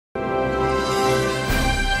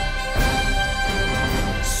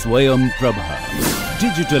Swayam Prabha.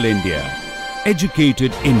 Digital India.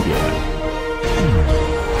 Educated India.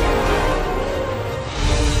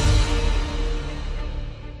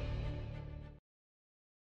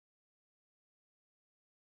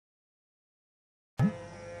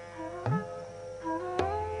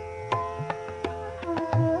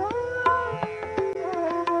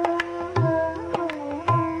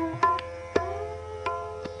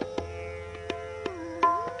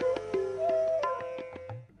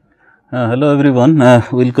 Hello everyone,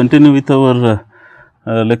 we will continue with our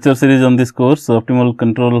lecture series on this course, Optimal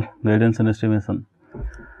Control, Guidance and Estimation.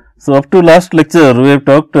 So, up to last lecture we have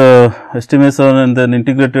talked estimation and then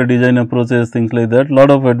integrated design approaches, things like that, lot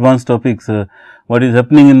of advanced topics, what is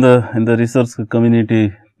happening in the research community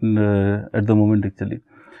at the moment actually.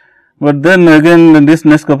 But then again in this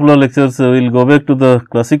next couple of lectures we will go back to the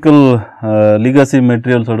classical legacy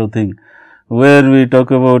material sort of thing, where we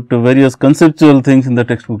talk about various conceptual things in the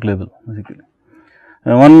textbook level basically.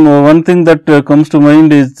 One thing that comes to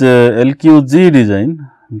mind is LQG design,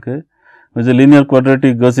 okay, which is a linear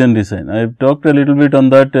quadratic Gaussian design. I have talked a little bit on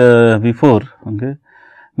that before, okay,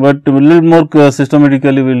 but a little more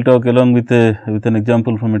systematically we will talk along with an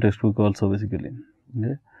example from a textbook also basically.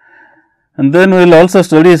 Okay. And then we will also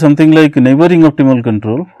study something like neighboring optimal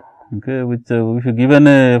control, okay, which if you given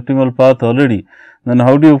a optimal path already, then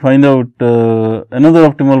how do you find out another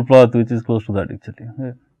optimal path which is close to that actually.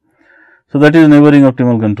 Okay. So, that is neighboring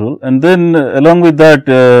optimal control, and then along with that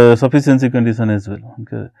sufficiency condition as well.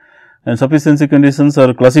 Okay. And sufficiency conditions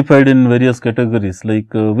are classified in various categories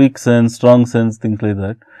like weak sense, strong sense, things like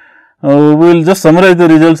that. We will just summarize the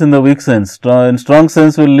results in the weak sense. In strong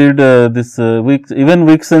sense will lead this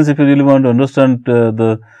weak sense, if you really want to understand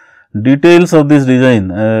the details of this design,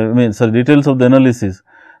 details of the analysis,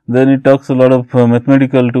 then it talks a lot of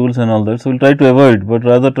mathematical tools and all that. So, we will try to avoid, but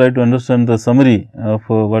rather try to understand the summary of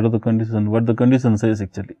what the condition says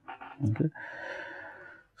actually. Okay.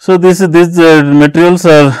 So, these materials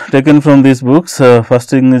are taken from these books. First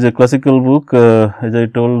thing is a classical book, as I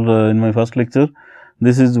told in my first lecture.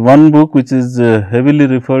 This is one book which is heavily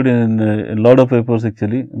referred in a lot of papers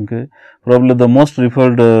actually, okay, probably the most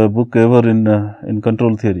referred book ever in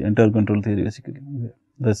control theory, entire control theory basically, okay.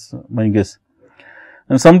 That is my guess.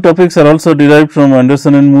 And some topics are also derived from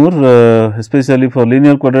Anderson and Moore, especially for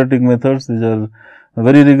linear quadratic methods. These are a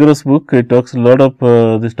very rigorous book. It talks a lot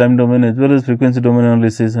of this time domain as well as frequency domain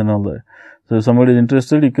analysis and all that. So, if somebody is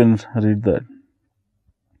interested, you can read that.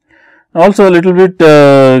 Also, a little bit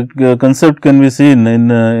concept can be seen in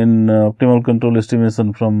optimal control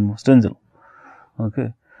estimation from Stengel.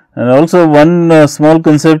 Okay. And also one small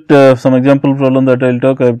concept, some example problem that I will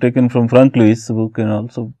talk, I have taken from Frank Lewis book, and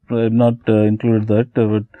also I have not included that, but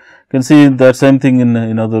you can see that same thing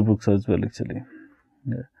in other books as well actually.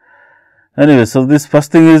 Yeah. Anyway, so this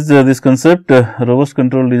first thing is this concept, robust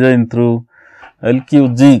control design through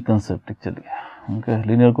LQG concept actually, okay,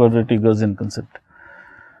 linear quadratic Gaussian concept.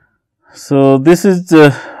 So, this is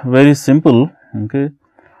very simple, okay.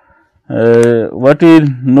 What we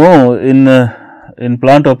know in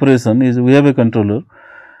plant operation is we have a controller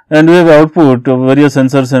and we have output of various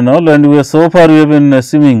sensors and all, and we have so far we have been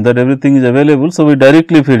assuming that everything is available. So, we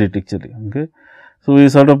directly feed it actually, okay. So, we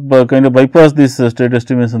sort of kind of bypass this state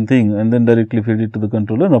estimation thing and then directly feed it to the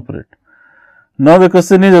controller and operate. Now, the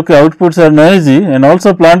question is, okay, outputs are noisy and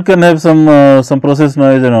also plant can have some process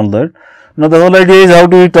noise and all that. Now, the whole idea is how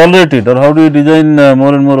do we tolerate it or how do we design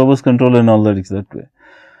more and more robust control and all that is that way.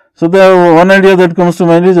 So, the one idea that comes to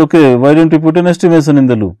mind is, okay, why don't you put an estimation in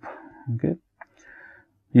the loop, okay.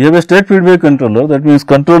 You have a state feedback controller, that means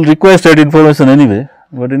control requires state information anyway,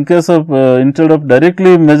 but in case of instead of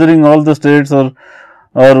directly measuring all the states or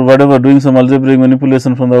whatever, doing some algebraic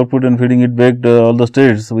manipulation from the output and feeding it back all the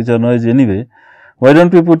states which are noisy anyway, why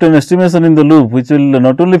don't we put an estimation in the loop which will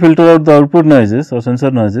not only filter out the output noises or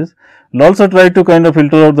sensor noises, will also try to kind of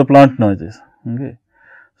filter out the plant noises, okay.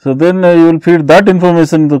 So, then you will feed that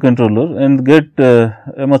information to the controller and get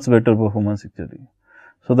a much better performance actually.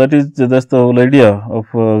 So, that is the whole idea of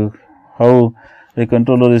how a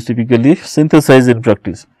controller is typically synthesized in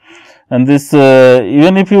practice. And this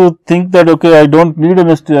even if you think that, okay, I do not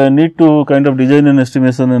need to kind of design an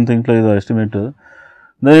estimation and things like the estimator,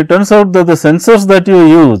 then it turns out that the sensors that you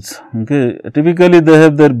use, okay, typically they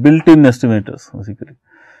have their built-in estimators basically.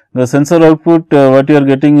 The sensor output what you are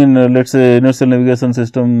getting in let us say inertial navigation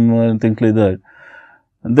system and things like that,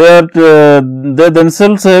 they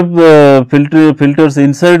themselves have filters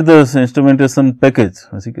inside the instrumentation package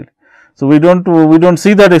basically. So, we do not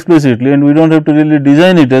see that explicitly and we do not have to really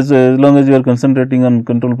design it as long as you are concentrating on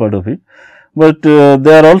control part of it. but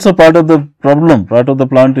they are also part of the problem, part of the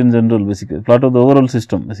plant in general basically, part of the overall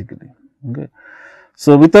system basically. Okay.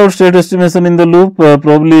 So, without state estimation in the loop,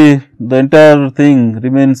 probably the entire thing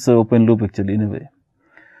remains open loop actually in a way.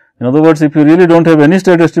 In other words, if you really do not have any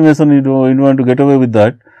state estimation, you want to get away with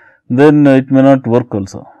that, then it may not work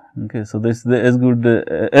also. Okay. So, this is as good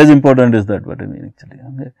as important as that, what I mean actually.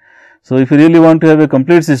 Okay. So, if you really want to have a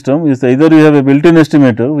complete system, is either you have a built-in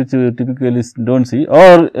estimator, which you typically do not see,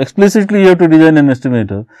 or explicitly you have to design an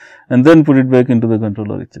estimator and then put it back into the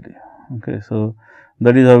controller actually. Okay. So,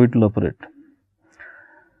 that is how it will operate.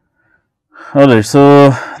 Alright.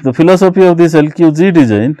 So, the philosophy of this LQG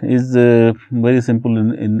design is very simple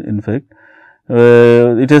in fact.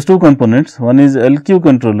 It has two components. One is LQ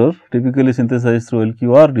controller, typically synthesized through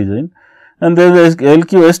LQR design, and there is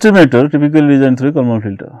LQ estimator, typically designed through Kalman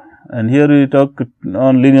filter. And here we talk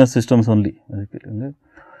on linear systems only. Okay.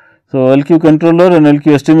 So, LQ controller and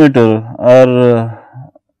LQ estimator are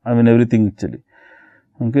I mean everything actually.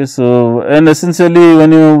 Okay. So, and essentially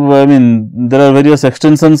when you there are various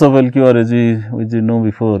extensions of LQR as we know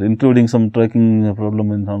before, including some tracking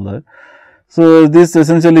problem and all that. So, this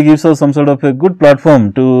essentially gives us some sort of a good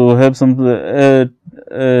platform to have some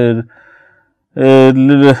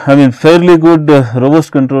fairly good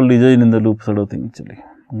robust control design in the loop sort of thing actually.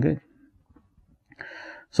 Okay.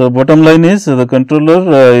 So, bottom line is the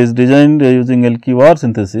controller is designed using LQR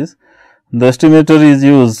synthesis, the estimator is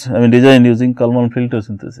used designed using Kalman filter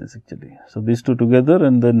synthesis actually. So, these two together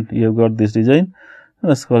and then you have got this design,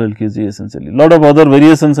 that is called LQG essentially. Lot of other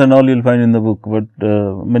variations and all you will find in the book, but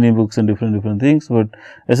many books and different things, but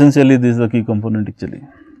essentially this is the key component actually.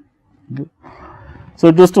 Okay.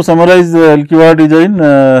 So, just to summarize the LQR design,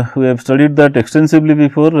 we have studied that extensively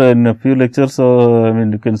before in a few lectures. So,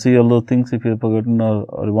 you can see all those things if you have forgotten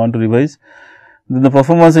or want to revise. Then the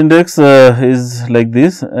performance index is like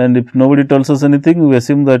this, and if nobody tells us anything, we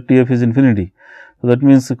assume that TF is infinity. So, that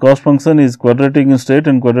means the cost function is quadratic in state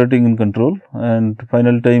and quadratic in control, and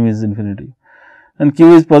final time is infinity. And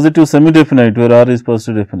Q is positive semi-definite, where R is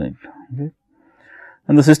positive definite. Okay.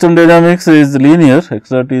 And the system dynamics is linear, x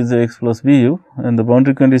dot is x plus bu, and the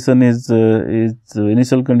boundary condition is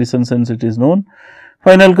initial condition since it is known,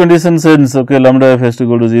 final condition since okay lambda f has to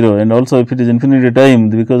go to 0, and also if it is infinity time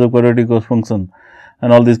because of quadratic cost function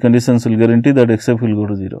and all these conditions will guarantee that xf will go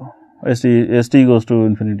to 0, st goes to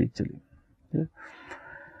infinity actually. Okay.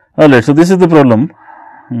 Alright, so this is the problem.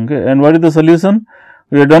 Okay, and what is the solution?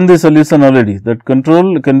 We have done the solution already, that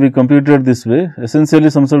control can be computed this way, essentially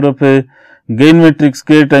some sort of a gain matrix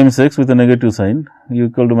k times x with a negative sign u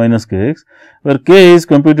equal to minus kx, where k is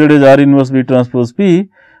computed as R inverse B transpose P.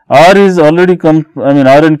 R is already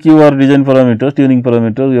R and Q are design parameters, tuning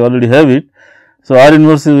parameters, we already have it. So, R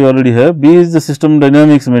inverse we already have, B is the system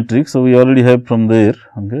dynamics matrix, so we already have from there.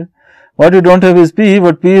 Okay. What you do not have is P,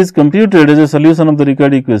 but P is computed as a solution of the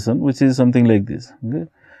Riccati equation, which is something like this. Okay.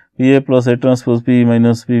 P A plus A transpose P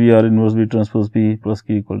minus P V R inverse B transpose P plus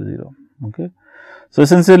Q equal to 0. Okay. So,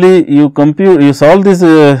 essentially you solve this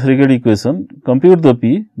Riccati equation, compute the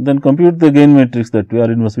P, then compute the gain matrix that we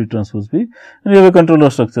R inverse B transpose P, and you have a controller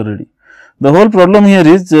structure ready. The whole problem here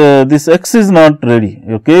is this x is not ready,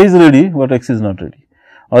 your k is ready, but x is not ready,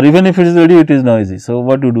 or even if it is ready, it is noisy. So,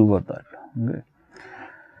 what to do about that? Okay.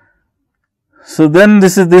 So, then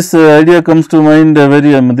this idea comes to mind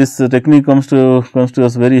this technique comes to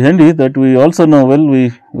us very handy, that we also know well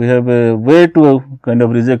we have a way to kind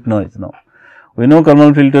of reject noise now. We know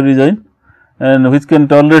Kalman filter design, and which can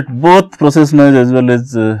tolerate both process noise as well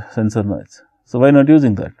as sensor noise. So, why not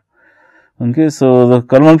using that? Okay. So, the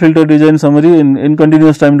Kalman filter design summary in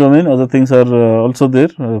continuous time domain, other things are also there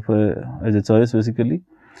as a choice basically.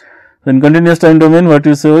 So, in continuous time domain, what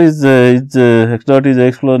you say is x dot is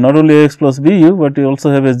x plus not only x plus bu, but you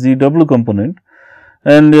also have a gw component,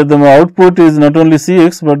 and the output is not only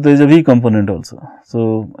cx, but there is a v component also.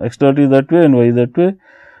 So, x dot is that way and y is that way.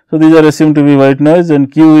 So, these are assumed to be white noise,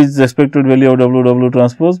 and q is expected value of w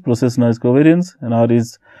transpose, process noise covariance, and r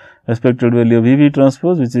is expected value of v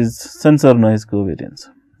transpose, which is sensor noise covariance.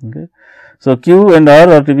 Okay. So, q and r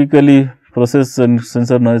are typically process and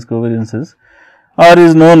sensor noise covariances. R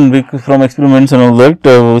is known from experiments and all that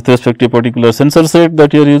with respect to a particular sensor set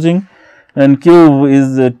that you are using, and Q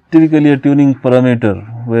is typically a tuning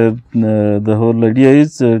parameter, where the whole idea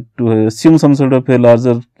is to assume some sort of a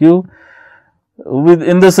larger Q.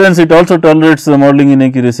 In the sense, it also tolerates the modeling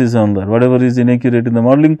inaccuracies on that. Whatever is inaccurate in the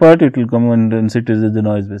modeling part, it will come and sit as the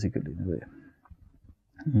noise basically.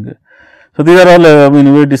 Okay. So, these are all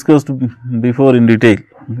we discussed before in detail.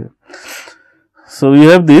 Okay. So, we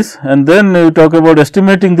have this, and then we talk about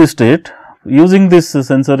estimating the state. using this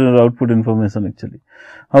sensor output information actually.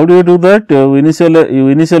 How do you do that? You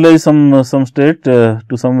initialize some state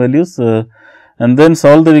to some values and then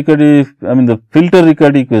solve the the filter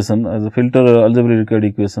Riccati equation as a filter algebraic Riccati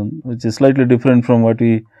equation, which is slightly different from what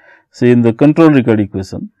we see in the control Riccati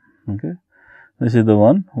equation. Okay. This is the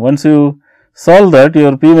one. Once you solve that,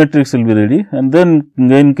 your P matrix will be ready, and then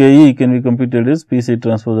gain Ke can be computed as PC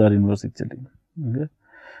transpose R inverse actually. Okay.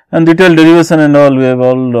 And detailed derivation and all we have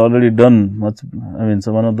already done much,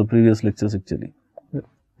 so one of the previous lectures actually. Okay.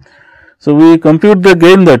 So, we compute the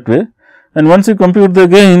gain that way, and once you compute the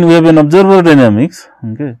gain, we have an observer dynamics.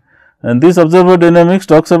 Okay. And this observer dynamics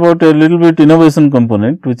talks about a little bit innovation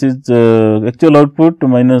component, which is actual output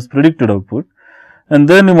minus predicted output. And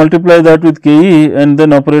then you multiply that with Ke and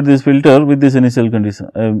then operate this filter with this initial condition.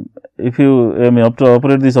 If you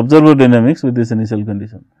operate this observer dynamics with this initial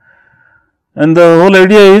condition. And the whole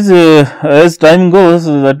idea is as time goes,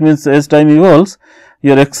 that means as time evolves,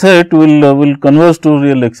 your x hat will converge to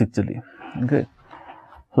real x actually. Okay.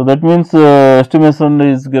 So, that means estimation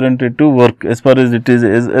is guaranteed to work as far as it is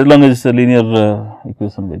as long as it is a linear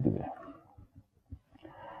equation by the way.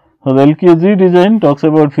 So, the LQG design talks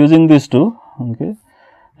about fusing these two. Okay.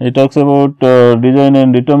 It talks about design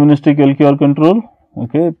and deterministic LQR control.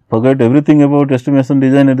 Okay. Forget everything about estimation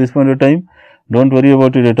design at this point of time, do not worry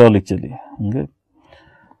about it at all actually. Okay.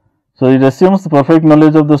 So, it assumes perfect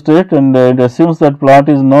knowledge of the state and it assumes that plot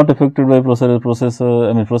is not affected by process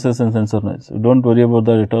and sensor noise. Do not worry about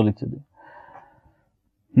that at all actually.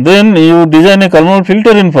 Then you design a Kalman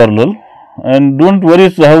filter in parallel and do not worry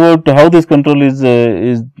about how this control is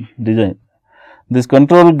designed. This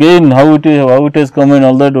control gain, how it has come and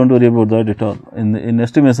all that, do not worry about that at all in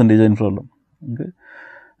estimation design problem. Okay.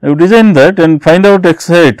 You design that and find out x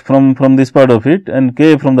hat from this part of it and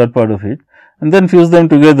k from that part of it, and then fuse them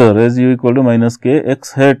together as u equal to minus k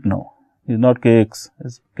x hat now, is not kx,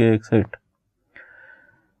 is kx hat.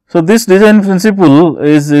 So, this design principle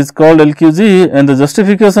is called LQG, and the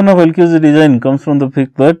justification of LQG design comes from the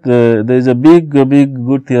fact that there is a big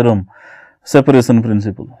good theorem, separation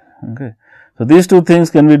principle. Okay. So, these two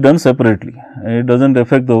things can be done separately, it does not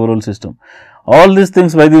affect the overall system. All these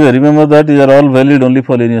things by the way, remember that these are all valid only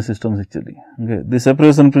for linear systems actually. Okay. The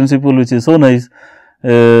separation principle which is so nice,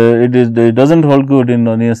 it does not hold good in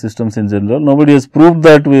linear systems in general. Nobody has proved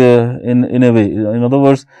that in a way. In other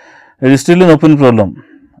words, it is still an open problem,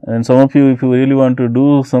 and some of you, if you really want to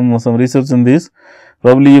do some research in this,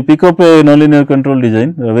 probably you pick up a nonlinear control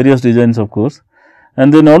design, various designs of course,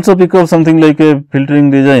 and then also pick up something like a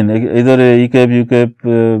filtering design, either a E cap, U cap,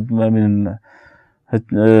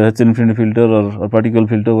 H infinity filter or particle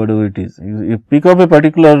filter, whatever it is. You pick up a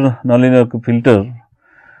particular nonlinear filter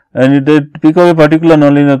and you pick up a particular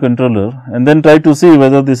nonlinear controller and then try to see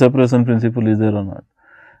whether the separation principle is there or not.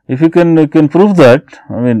 If you can prove that,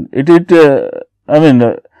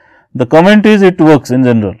 the comment is it works in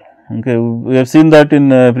general. Okay. We have seen that in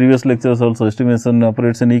previous lectures also, estimation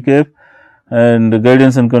operates in E cap and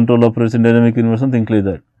guidance and control operates in dynamic inversion, things like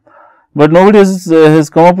that. But nobody has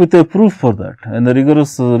come up with a proof for that and the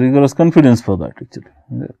rigorous confidence for that actually.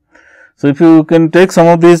 Okay. So, if you can take some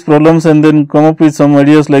of these problems and then come up with some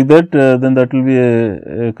ideas like that, then that will be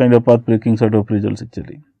a kind of path breaking sort of results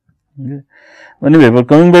actually. Okay. Anyway, but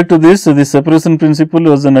coming back to this, so this separation principle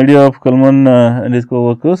was an idea of Kalman and his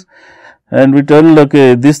co-workers, and we tell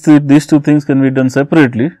okay, these two things can be done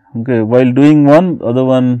separately. Okay, while doing one, other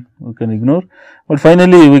one we can ignore, but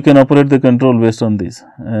finally we can operate the control based on this,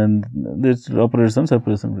 and this operates on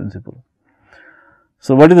separation principle.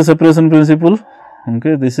 So, what is the separation principle?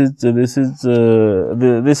 Okay, this has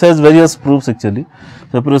various proofs actually.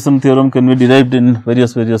 Separation theorem can be derived in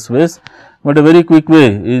various ways, but a very quick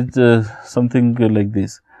way is something like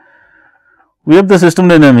this. We have the system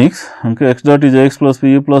dynamics. Okay, x dot is x plus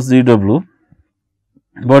pu plus gw,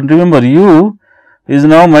 but remember u is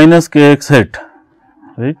now minus kx hat,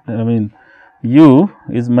 right? U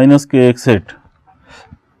is minus kx hat.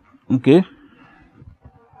 Okay.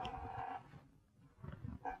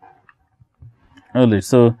 Alright,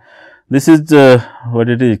 so this is what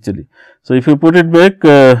it is actually. So, if you put it back,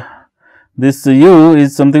 this u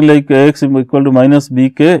is something like x equal to minus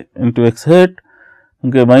bk into x hat.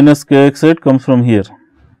 Okay, minus kx hat comes from here.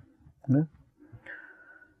 Okay.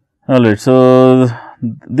 Alright, so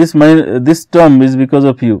this term is because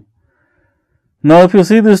of u. Now, if you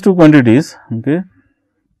see these two quantities, okay,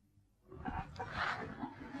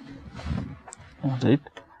 alright,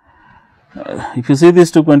 if you see these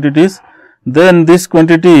two quantities, then this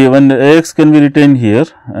quantity when x can be retained here,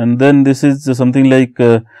 and then this is something like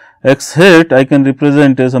x hat I can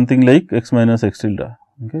represent as something like x minus x tilde,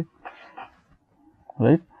 okay,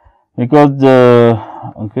 right. because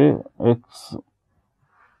okay, x,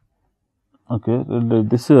 okay,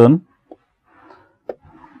 this one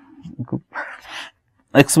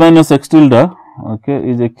x minus x tilde, okay,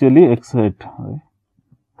 is actually x hat, right?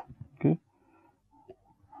 Okay,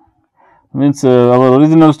 means our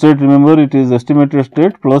original state, remember, it is estimated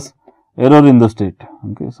state plus error in the state.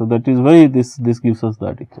 Okay, so that is why this gives us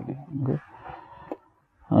that actually. Okay.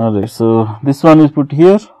 All right, so this one is put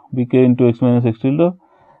here, bk into x minus x tilde,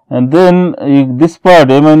 and then this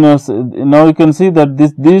part a minus, now you can see that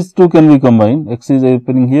these two can be combined, x is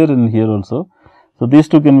happening here and here also. So these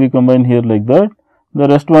two can be combined here like that. The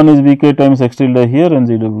rest one is bk times x tilde here and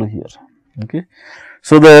zw here. Okay.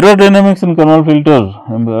 So the error dynamics in kernel filter,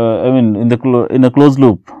 I mean in a closed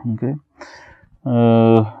loop. Okay.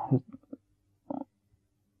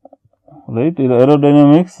 Right,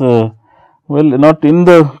 aerodynamics, well, not in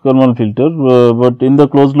the kernel filter, but in the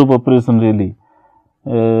closed loop operation really.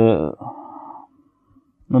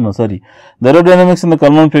 Sorry, the aerodynamics in the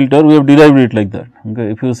kernel filter, we have derived it like that.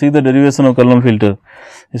 Okay. If you see the derivation of kernel filter,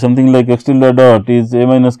 is something like x tilde dot is a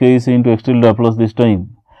minus kec into x tilde plus this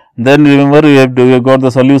time. Then remember, we have got the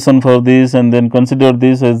solution for this, and then consider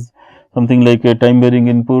this as something like a time varying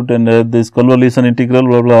input, and this convolution integral,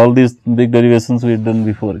 blah blah, all these big derivations we have done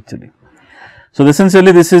before actually. So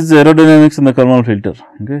essentially this is aerodynamics in the kernel filter.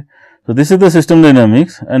 Okay. So this is the system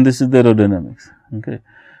dynamics and this is the aerodynamics. Okay.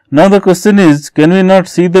 Now the question is, can we not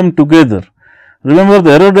see them together? Remember,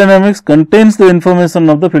 the aerodynamics contains the information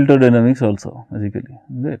of the filter dynamics also basically.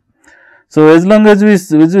 Okay. So as long as we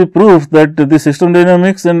prove that the system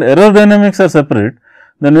dynamics and aerodynamics are separate,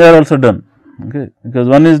 then we are also done. Okay. Because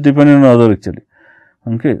one is dependent on the other actually.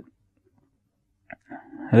 Okay.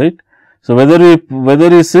 Right. So whether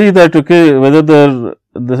we see that, okay, whether the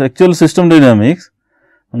actual system dynamics,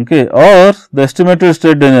 okay, or the estimated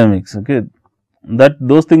state dynamics, okay, that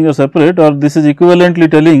those things are separate, or this is equivalently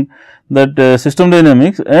telling that system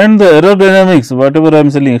dynamics and the aerodynamics, whatever I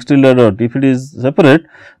am saying x tilde dot, if it is separate,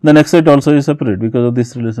 then x hat also is separate because of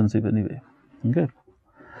this relationship anyway. Okay.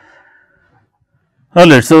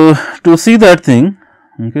 Alright, so to see that thing,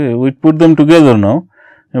 okay, we put them together now.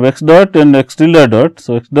 X dot and x tilde dot.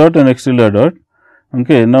 So x dot and x tilde dot.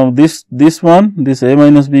 Okay. Now this one, this a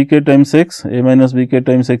minus bk times x, a minus bk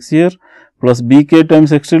times x here, plus bk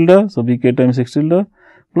times x tilde. So bk times x tilde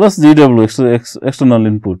plus gw, external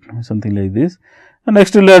input, something like this. And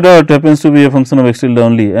x tilde dot happens to be a function of x tilde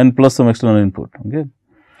only, and plus some external input. Okay.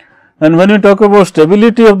 And when we talk about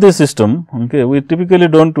stability of the system, okay, we typically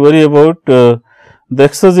don't worry about the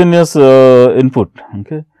exogenous input.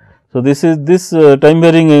 Okay. So this time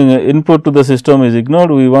varying input to the system is ignored.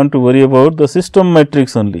 We want to worry about the system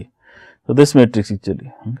matrix only. So this matrix actually.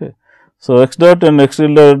 Okay. So x dot and x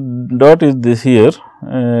tilde dot is this here,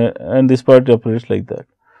 and this part operates like that.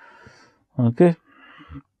 Okay.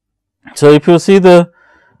 So if you see the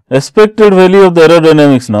expected value of the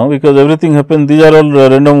aerodynamics now, because everything happens, these are all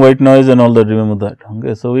random white noise and all that, remember that.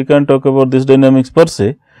 Okay. So we can't talk about this dynamics per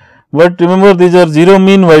se. But remember, these are zero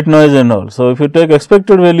mean white noise and all. So if you take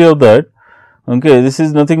expected value of that, okay, this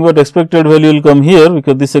is nothing but expected value will come here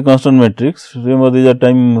because this is a constant matrix. Remember, these are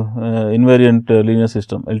time invariant linear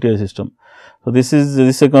system, LTI system. So this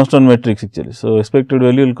is a constant matrix actually. So expected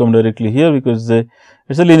value will come directly here because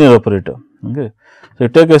it's a linear operator. Okay. So you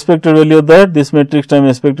take expected value of that, this matrix times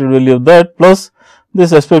expected value of that plus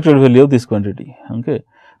this expected value of this quantity. Okay.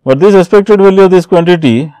 But this expected value of this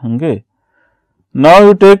quantity, okay. Now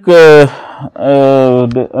you take, I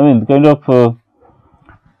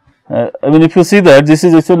mean if you see that this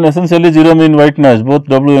is essentially zero mean white noise, both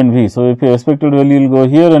W and V. So if your expected value will go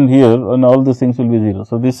here, and all these things will be 0.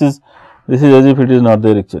 So this is as if it is not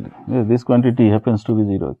there actually. Yeah, this quantity happens to be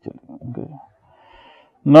 0 actually. Okay.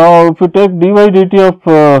 Now if you take dy dt of,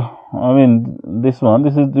 this one,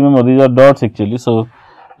 this is, remember, these are dots actually. So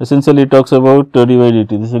essentially it talks about dy dt.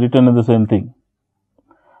 This is written as the same thing.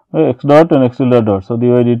 X dot and x tilde dot. So dy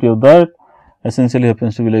dt of that essentially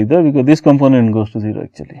happens to be like that because this component goes to 0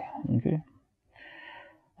 actually. Okay.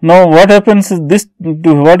 Now what happens to this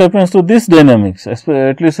dynamics,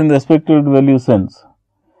 at least in the expected value sense.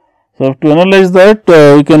 So to analyze that,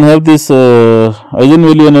 we can have this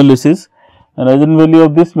eigenvalue analysis, and eigenvalue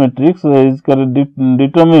of this matrix is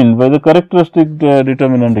determined by the characteristic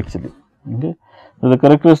determinant actually. Okay. So the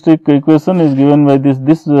characteristic equation is given by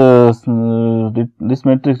this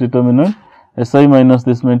matrix determinant Si minus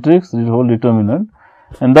this matrix, this whole determinant,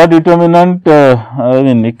 and that determinant,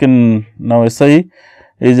 it can now Si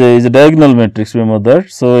is a diagonal matrix, remember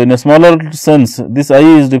that. So in a smaller sense, this I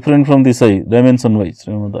is different from this I dimension wise,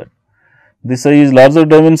 remember that. This I is larger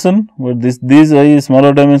dimension, but this I is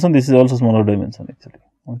smaller dimension, this is also smaller dimension actually.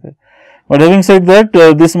 Okay. But having said that,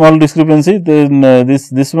 this small discrepancy, then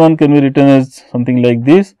this one can be written as something like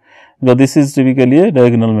this, because this is typically a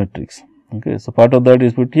diagonal matrix. Okay. So, part of that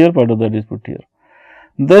is put here, part of that is put here.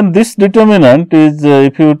 Then this determinant is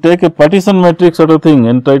if you take a partition matrix sort of thing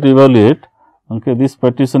and try to evaluate, okay, this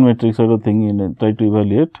partition matrix sort of thing and try to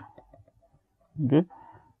evaluate. Okay.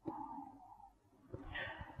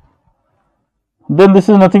 Then this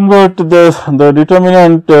is nothing but the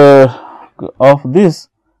determinant of this,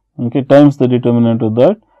 okay, times the determinant of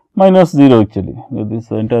that minus 0 actually.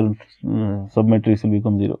 This entire submatrix will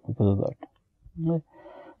become 0 because of that. Okay.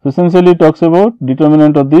 So, essentially talks about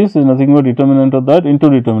determinant of this is nothing but determinant of that into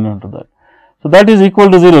determinant of that. So, that is equal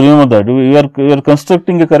to 0, remember that we are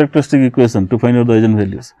constructing a characteristic equation to find out the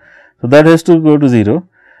eigenvalues. So, that has to go to 0,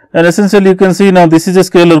 and essentially you can see now this is a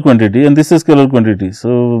scalar quantity and this is scalar quantity.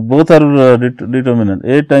 So, both are determinant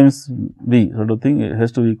A times B sort of thing, it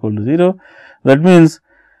has to be equal to 0. That means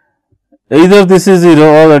either this is 0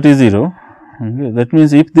 or that is 0. Okay. That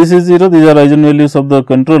means, if this is 0, these are eigenvalues of the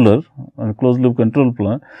controller or closed loop control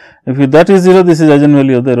plan. If that is 0, this is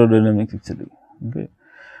eigenvalue of the aerodynamics actually. Okay.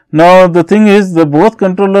 Now, the thing is the both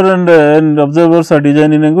controller and observers are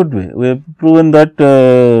designed in a good way. We have proven that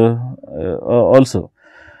also.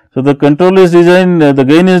 So, the control is designed, the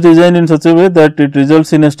gain is designed in such a way that it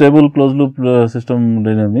results in a stable closed loop system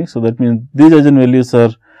dynamics. So, that means these eigenvalues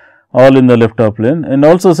are all in the left half plane, and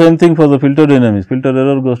also same thing for the filter dynamics, filter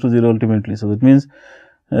error goes to 0 ultimately. So, that means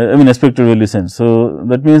I mean expected value sense. So,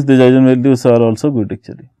 that means these eigenvalues are also good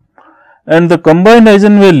actually. And the combined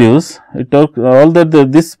eigenvalues, it talks all that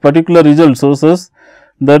this particular result shows us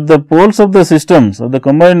that the poles of the systems or the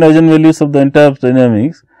combined eigenvalues of the entire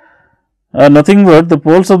dynamics are nothing but the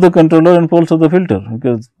poles of the controller and poles of the filter,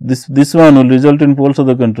 because this one will result in poles of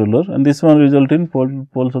the controller and this one result in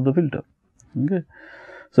poles of the filter. Okay.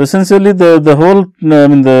 So, essentially the whole I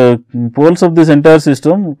mean the poles of this entire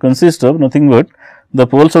system consist of nothing but the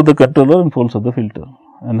poles of the controller and poles of the filter,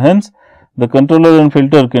 and hence the controller and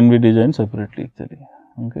filter can be designed separately actually.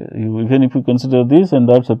 Okay. Even if you consider this and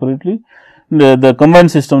that separately, the combined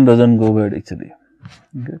system does not go bad actually.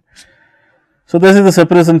 Okay. So, this is the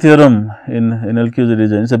separation theorem in LQG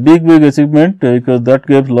design. It is a big achievement because that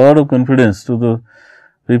gave lot of confidence to the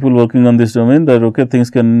people working on this domain that okay, things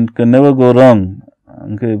can never go wrong.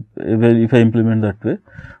 Okay, if I implement that way,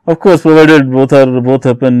 of course, provided both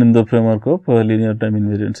happen in the framework of a linear time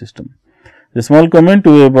invariant system. A small comment,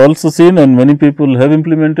 we have also seen and many people have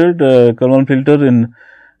implemented Kalman filter in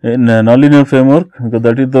nonlinear framework, because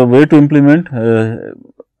that is the way to implement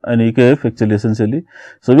an EKF actually essentially.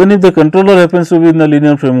 So, even if the controller happens to be in the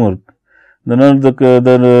linear framework, the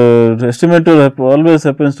estimator always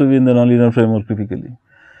happens to be in the nonlinear framework typically.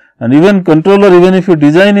 And even controller, even if you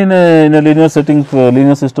design in a linear setting,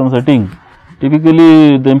 linear system setting,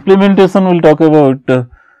 typically the implementation will talk about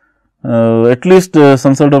at least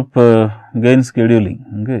some sort of gain scheduling.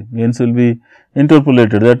 Okay. Gains will be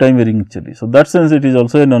interpolated, they are time varying actually. So, that sense it is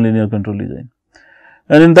also a nonlinear control design.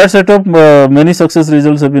 And in that setup, many success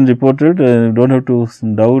results have been reported. You do not have to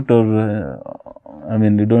doubt or I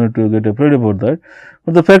mean you do not have to get afraid about that.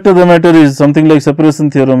 But the fact of the matter is something like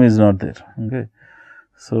separation theorem is not there. Okay.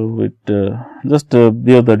 So, it just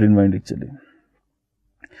bear that in mind actually.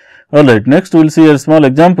 Alright, next we will see a small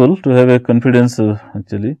example to have a confidence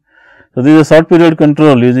actually. So, this is a short period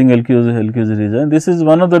control using LQG design. This is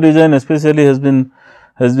one of the design especially has been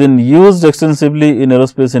used extensively in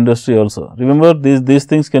aerospace industry also. Remember these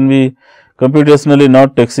things can be computationally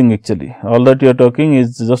not taxing actually. All that you are talking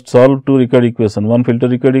is just solve two Rickard equation, one filter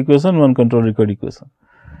Rickard equation, one control Rickard equation.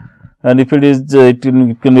 And if it is it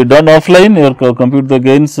can be done offline, you compute the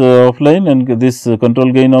gains offline and this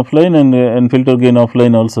control gain offline and filter gain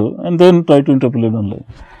offline also, and then try to interpolate online.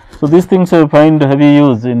 So, these things I find heavy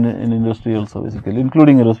use in industry also basically,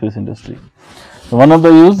 including aerospace industry. So, one of the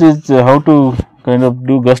use is how to kind of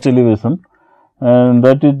do gust elevation, and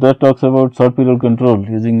that talks about short period control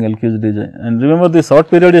using LQG design. And remember, the short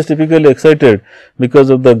period is typically excited because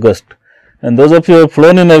of the gust, and those of you who have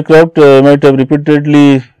flown in aircraft might have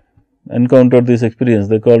repeatedly encountered this experience.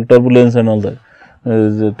 They call turbulence and all that.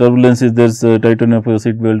 Turbulence is there is tightening of your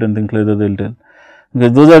seat belt and things like that they will tell. Okay,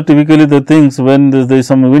 those are typically the things when there is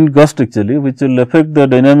some wind gust actually, which will affect the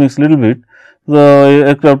dynamics little bit. The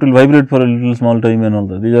aircraft will vibrate for a little small time and all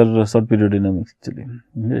that. These are short period dynamics actually.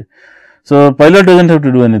 Okay. So, pilot does not have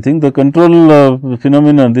to do anything. The control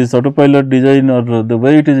phenomenon, this autopilot design or the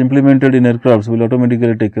way it is implemented in aircrafts will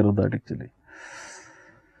automatically take care of that actually.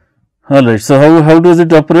 Alright, so how does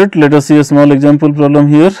it operate? Let us see a small example problem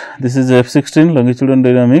here. This is F16 longitudinal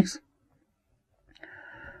dynamics,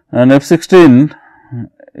 and F16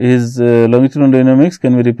 is longitudinal dynamics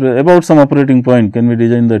can be about some operating point can be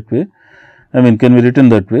designed that way, I mean can be written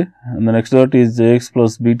that way, and the next dot is x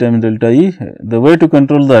plus b times delta E. The way to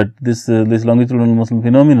control that this longitudinal motion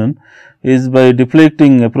phenomenon is by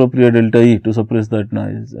deflecting appropriate delta E to suppress that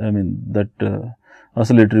noise, I mean that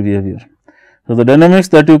oscillatory behavior. So, the dynamics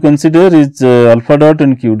that you consider is alpha dot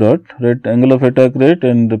and q dot, rate, angle of attack rate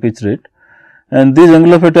and pitch rate, and this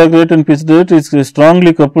angle of attack rate and pitch rate is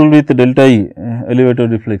strongly coupled with delta E, elevator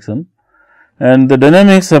deflection, and the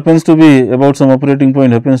dynamics happens to be about some operating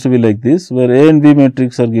point happens to be like this, where A and B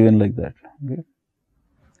matrix are given like that. Okay.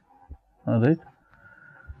 All right.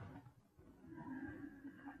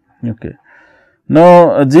 Okay.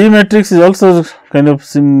 Now, G matrix is also kind of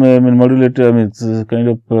modulated, I mean it is kind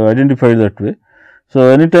of identified that way. So,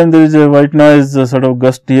 anytime there is a white noise sort of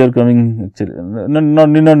gust here coming, actually need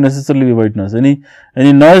not necessarily be white noise, any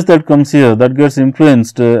noise that comes here that gets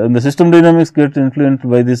influenced and the system dynamics gets influenced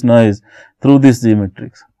by this noise through this G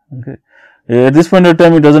matrix. Okay. At this point of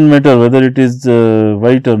time, it does not matter whether it is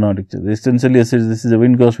white or not, actually essentially this is a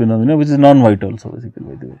wind gust phenomena which is non-white also basically,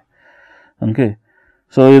 by the way. Okay.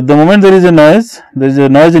 So, the moment there is a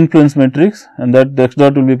noise influence matrix, and that x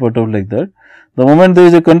dot will be put out like that. The moment there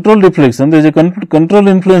is a control deflection, there is a control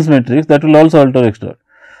influence matrix that will also alter x dot.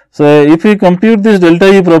 So, if we compute this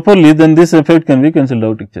delta E properly, then this effect can be cancelled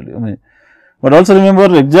out actually. I mean, but also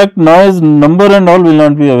remember exact noise number and all will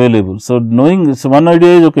not be available. So, knowing one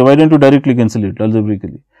idea is okay, why don't you directly cancel it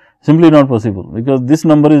algebraically? Simply not possible, because this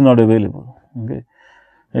number is not available. Okay.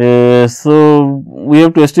 So, we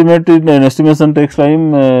have to estimate it, and estimation takes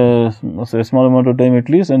time, a small amount of time at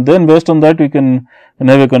least, and then based on that we can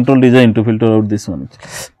have a control design to filter out this one.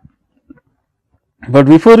 But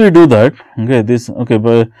before we do that, okay, this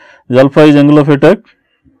alpha is angle of attack.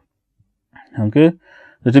 Okay.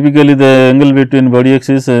 So, typically the angle between body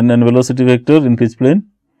axis and velocity vector in pitch plane,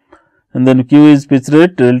 and then q is pitch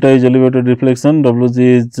rate, delta is elevator deflection, wg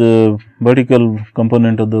is vertical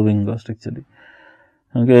component of the wing gust actually.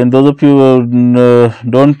 Okay, and those of you who do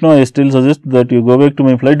not know, I still suggest that you go back to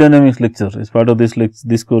my flight dynamics lecture as part of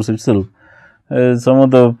this course itself. Some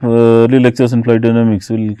of the early lectures in flight dynamics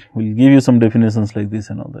will give you some definitions like this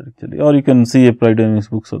and all that actually, or you can see a flight dynamics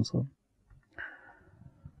books also.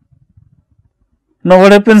 Now,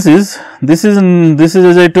 what happens is this is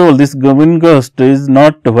as I told, this wind gust is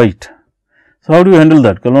not white. So, how do you handle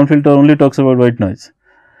that? Kalman filter only talks about white noise.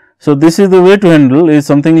 So, this is the way to handle is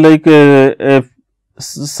something like a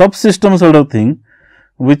subsystem sort of thing,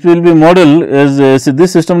 which will be modeled as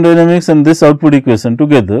this system dynamics and this output equation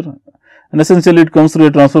together, and essentially it comes through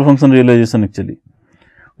a transfer function realization actually.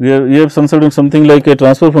 We have something like a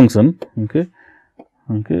transfer function, okay,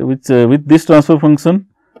 which with this transfer function,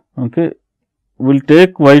 okay, will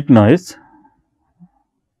take white noise.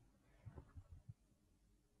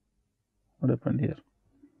 What happened here?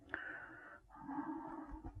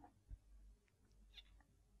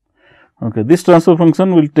 Okay, this transfer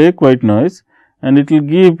function will take white noise and it will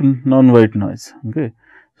give non-white noise. Okay.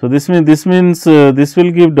 So, this means this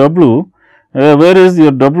will give W, whereas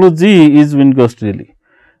your WG is wind gust really,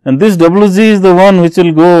 and this WG is the one which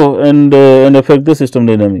will go and affect the system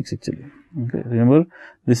dynamics actually. Okay. Remember,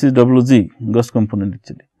 this is WG gust component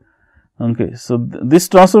actually. Okay. So, this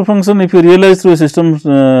transfer function if you realize through a system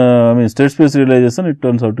state space realization, it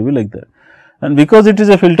turns out to be like that, and because it is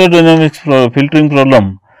a filter dynamics filtering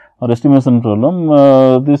problem or estimation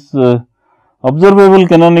problem, this observable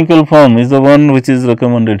canonical form is the one which is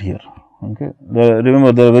recommended here. Okay.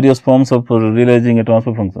 Remember, there are various forms of realizing a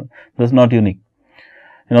transfer function, that is not unique.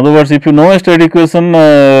 In other words, if you know a state equation,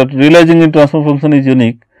 realizing a transfer function is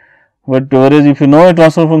unique, but whereas if you know a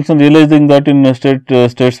transfer function, realizing that in a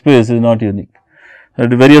state space is not unique.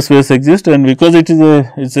 Various ways exist, and because it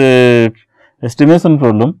is a estimation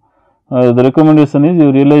problem, the recommendation is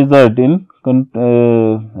you realize that in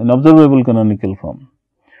observable canonical form.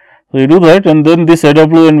 So, you do that, and then this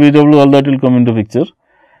AW and VW all that will come into picture.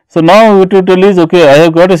 So, now what you tell is okay, I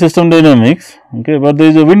have got a system dynamics, okay, but there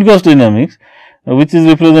is a wind gust dynamics which is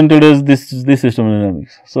represented as this system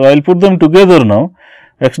dynamics. So, I will put them together now,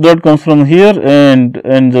 x dot comes from here and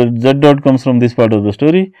the z dot comes from this part of the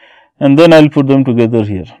story, and then I will put them together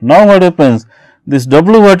here. Now, what happens, this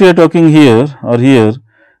W what you are talking here or here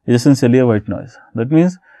is essentially a white noise. That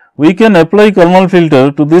means, we can apply Kalman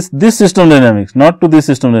filter to this system dynamics, not to this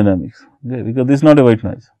system dynamics, okay, because this is not a white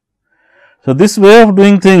noise. So, this way of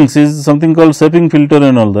doing things is something called shaping filter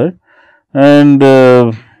and all that, and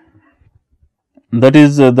that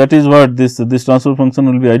is what this transfer function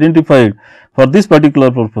will be identified for this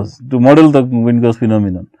particular purpose to model the wind gust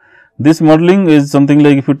phenomenon. This modeling is something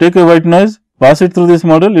like if you take a white noise, pass it through this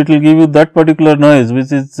model, it will give you that particular noise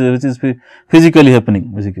which is physically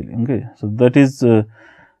happening basically. Okay. So,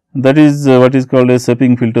 that is what is called a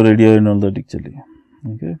shaping filter area and all that actually.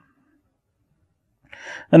 Okay.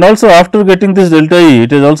 And also after getting this delta E,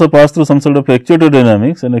 it has also passed through some sort of actuator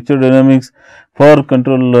dynamics, and actuator dynamics for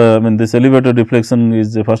control I mean this elevator deflection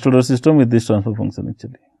is a first order system with this transfer function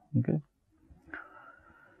actually. Okay.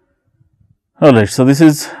 Alright, so this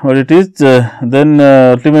is what it is. Then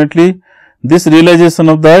ultimately this realization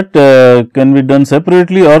of that can be done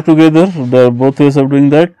separately or together. There are both ways of doing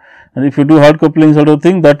that, and if you do hard coupling sort of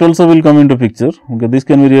thing, that also will come into picture. Okay, this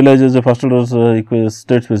can be realized as a first order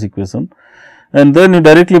state space equation, and then you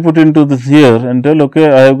directly put into this here and tell, okay,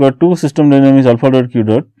 I have got two system dynamics alpha dot q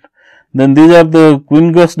dot. Then these are the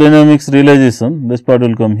Quinn-Gauss dynamics realization. This part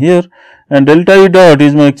will come here, and delta E dot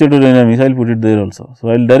is my actuator dynamics. I will put it there also. So,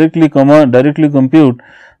 I will directly compute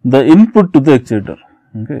the input to the actuator,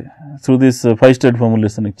 okay, through this 5 state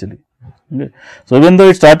formulation actually. Okay. So, even though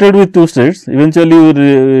it started with 2 states, eventually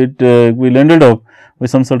it will ended up with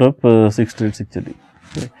some sort of 6 states actually.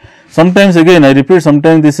 Okay. Sometimes again I repeat,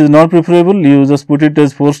 sometimes this is not preferable, you just put it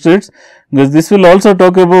as 4 states, because this will also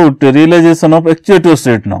talk about realization of actuator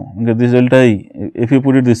state now, okay, this delta E, if you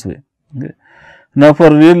put it this way. Okay. Now, for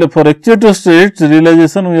actuator state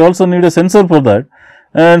realization, we also need a sensor for that,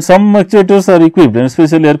 and some actuators are equipped, and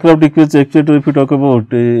especially aircraft equipped actuator, if you talk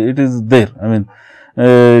about it is there, I mean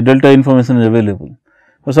delta information is available.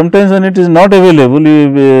 But sometimes when it is not available,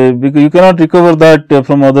 you cannot recover that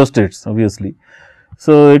from other states obviously.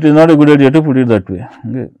 So, it is not a good idea to put it that way.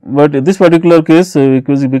 Okay. But in this particular case,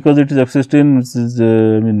 because it is F-16, which is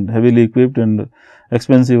I mean heavily equipped and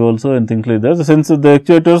expensive also and things like that. So, since the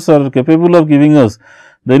actuators are capable of giving us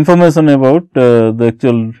the information about the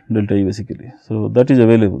actual delta E basically. So, that is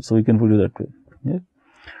available. So, we can put it that way. Yeah.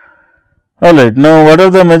 Alright. Now, what are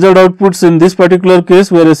the measured outputs in this particular case?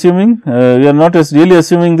 We are assuming, we are not really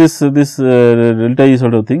assuming this delta E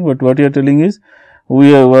sort of thing, but what we are telling is,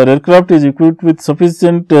 our aircraft is equipped with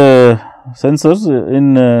sufficient sensors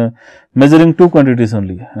in measuring 2 quantities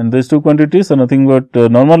only, and these 2 quantities are nothing but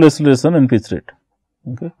normal acceleration and pitch rate.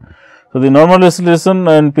 Okay. So, the normal acceleration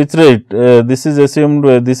and pitch rate, this is assumed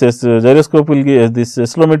this gyroscope will give, this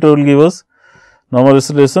accelerometer will give us normal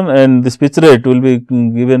acceleration, and this pitch rate will be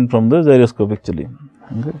given from the gyroscope actually.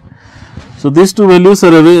 Okay. So, these 2 values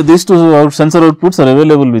are these 2 sensor outputs are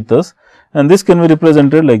available with us, and this can be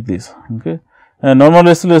represented like this. Okay. And normal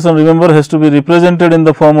acceleration, remember, has to be represented in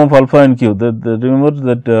the form of alpha and q. Remember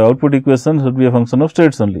that output equation should be a function of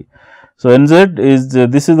states only. So, nz is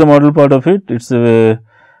this is the model part of it, it is a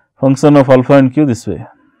function of alpha and q this way.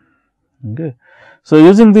 Okay. So,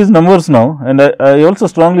 using these numbers now, and I also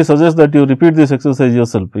strongly suggest that you repeat this exercise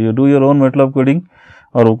yourself. You do your own MATLAB coding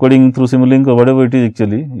or coding through Simulink or whatever it is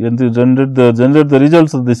actually, and you generate the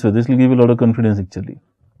results of this way. This will give you a lot of confidence actually.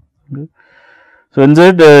 Okay. So,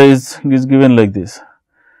 nz is given like this.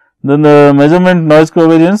 Then the measurement noise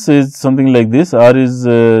covariance is something like this. R is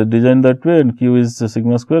designed that way, and Q is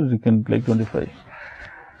sigma square. You can like 25.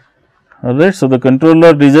 Alright. So, the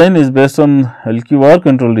controller design is based on LQR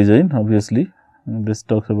control design obviously. This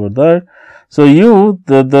talks about that. So, U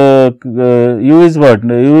U is what?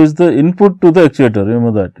 U is the input to the actuator.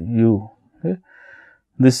 Remember that U. Okay.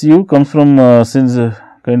 This U comes from since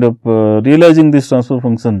kind of realizing this transfer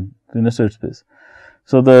function in a state space.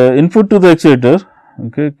 So, the input to the actuator,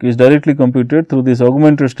 okay, is directly computed through this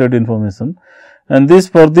augmented state information, and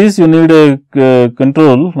for this you need a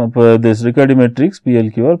control of this Riccati matrix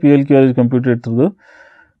PLQR. PLQR is computed through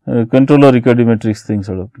the controller Riccati matrix thing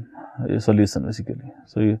sort of a solution basically.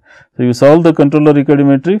 So, you solve the controller Riccati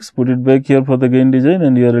matrix, put it back here for the gain design,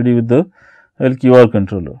 and you are ready with the LQR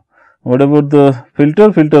controller. What about the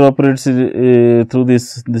filter? Filter operates through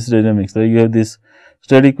this dynamics. So, you have this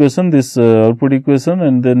state equation, this output equation,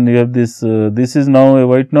 and then you have this this is now a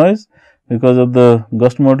white noise because of the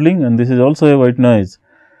gust modeling, and this is also a white noise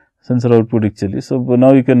sensor output actually. So,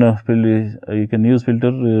 now you can use filter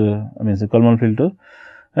I mean Kalman filter,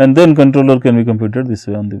 and then controller can be computed this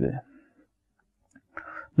way on the way.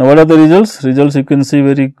 Now, what are the results? Results you can see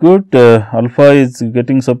very good. Alpha is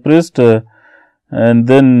getting suppressed, and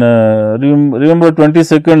then remember 20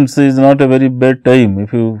 seconds is not a very bad time.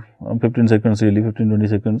 If you 15 seconds really, 15-20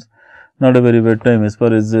 seconds, not a very bad time as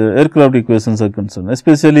far as aircraft equations are concerned,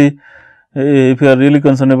 especially if you are really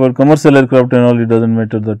concerned about commercial aircraft and all, it does not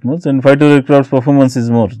matter that much, and fighter aircraft performance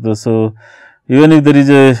is more. So, even if there is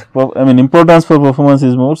importance for performance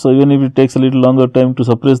is more. So, even if it takes a little longer time to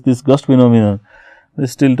suppress this gust phenomenon, it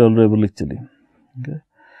is still tolerable actually. Okay.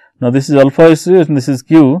 Now, this is alpha is and this is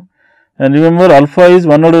Q. And remember, alpha is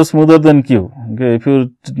 1 order smoother than Q. Okay, if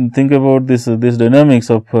you think about this dynamics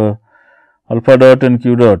of alpha dot and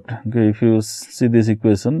Q dot. Okay, if you see this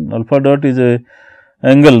equation, alpha dot is a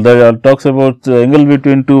angle that talks about angle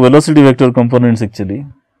between two velocity vector components actually.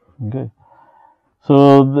 Okay.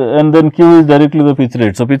 So, and then Q is directly the pitch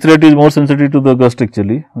rate. So, pitch rate is more sensitive to the gust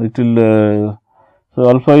actually. It will so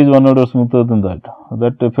alpha is 1 order smoother than that.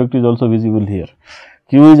 That effect is also visible here.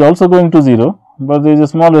 Q is also going to 0, but there is a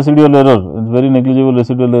small residual error. It's very negligible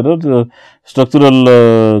residual error. The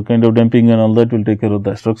structural kind of damping and all that will take care of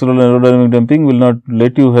that. Structural aerodynamic damping will not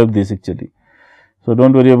let you have this actually. So, do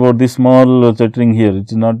not worry about this small chattering here.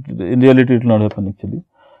 It is not, in reality it will not happen actually.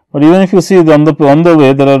 But even if you see on the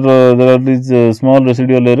way, there are these small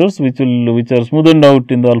residual errors which are smoothened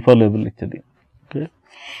out in the alpha level actually. Okay.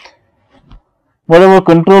 Whatever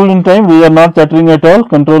control in time, we are not chattering at all.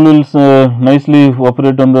 Control will nicely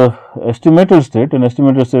operate on the estimated state, and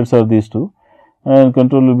estimated states are these two, and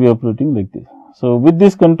control will be operating like this. So, with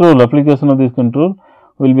this control, application of this control,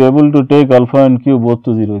 we will be able to take alpha and Q both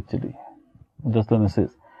to 0 actually. Just the message.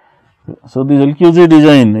 So, this LQG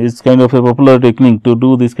design is kind of a popular technique to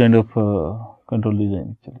do this kind of control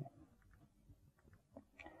design actually.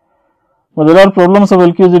 But there are problems of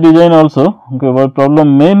LQG design also. Okay, but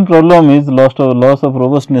main problem is loss of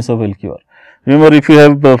robustness of LQR. Remember, if you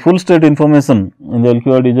have full state information in the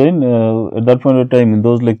LQR design, at that point of time, in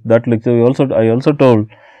that lecture, I also told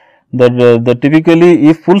that typically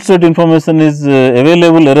if full state information is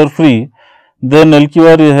available error free, then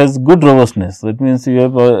LQR has good robustness. That means you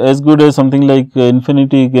have as good as something like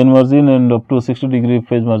infinity gain margin and up to 60°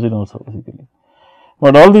 phase margin also basically.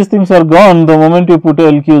 But all these things are gone the moment you put a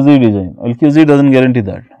LQZ design. LQZ does not guarantee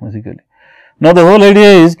that basically. Now, the whole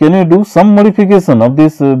idea is, can you do some modification of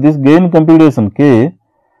this gain computation K,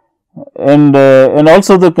 and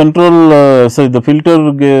also the control the filter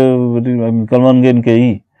Kalman gain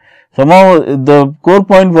Ke. Somehow the core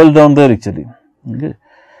point was down there actually. Okay.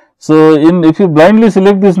 So, if you blindly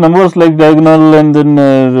select these numbers like diagonal and then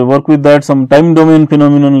work with that some time domain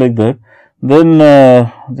phenomenon like that, then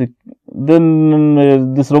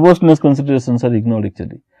this robustness considerations are ignored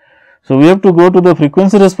actually. So, we have to go to the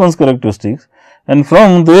frequency response characteristics, and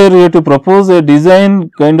from there you have to propose a design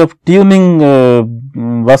kind of tuning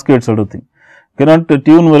basket sort of thing. Cannot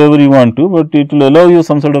tune wherever you want to, but it will allow you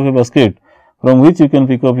some sort of a basket from which you can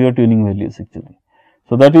pick up your tuning values actually.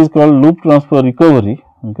 So, that is called loop transfer recovery.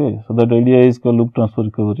 Okay. So, that idea is called loop transfer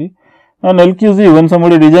recovery, and LQZ, when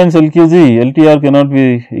somebody designs LQZ, LTR cannot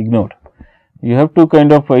be ignored. You have to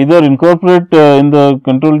kind of either incorporate in the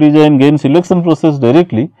control design gain selection process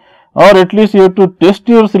directly, or at least you have to test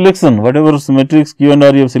your selection, whatever matrix Q and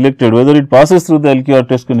R you have selected, whether it passes through the LQR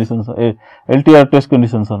test conditions, LTR test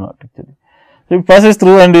conditions or not actually. So, it passes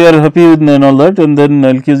through and you are happy with and all that, and then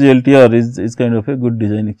LQZ LTR is kind of a good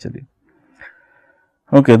design actually.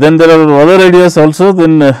 Okay, then there are other ideas also.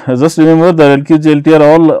 Then just remember that LQG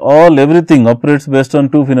LTR everything operates based on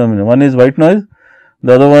two phenomena. One is white noise,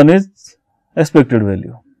 the other one is expected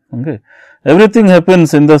value. Okay, everything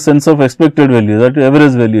happens in the sense of expected value, that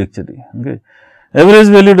average value actually. Okay, average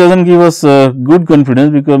value does not give us good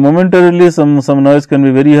confidence, because momentarily some noise can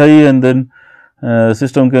be very high and then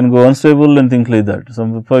system can go unstable and things like that.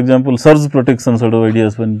 Some, for example, surge protection sort of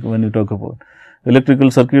ideas when you talk about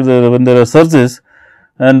electrical circuits, when there are surges,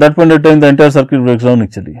 and that point of time the entire circuit breaks down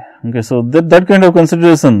actually. Okay, so that kind of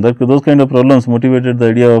consideration, those kind of problems motivated the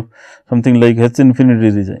idea of something like H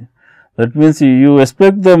infinity design. That means you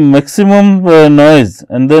expect the maximum noise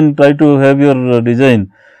and then try to have your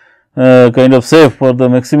design kind of safe for the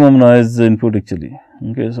maximum noise input actually.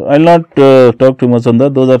 Okay, so I will not talk too much on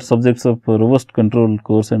that. Those are subjects of robust control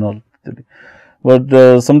course and all actually.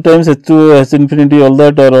 But sometimes H2, H infinity, all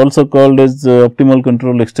that are also called as optimal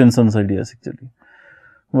control extensions ideas actually.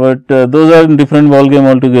 But those are in different ball game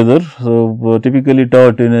altogether. So, typically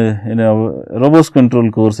taught in a robust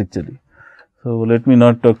control course actually. So, let me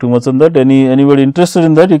not talk too much on that. Anybody interested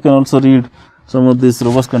in that, you can also read some of these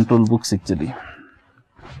robust control books actually.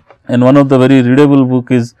 And one of the very readable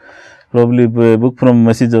book is probably a book from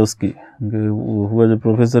Masijowski, okay, who was a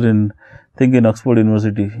professor in, I think, in Oxford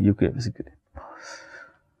University, UK basically.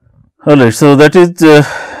 Alright, so that is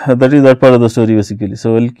that part of the story basically.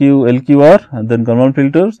 So, LQR and then Kalman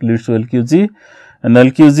filters leads to LQG, and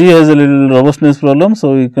LQG has a little robustness problem.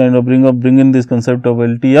 So, we kind of bring in this concept of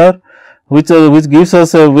LTR, which gives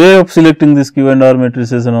us a way of selecting this Q and R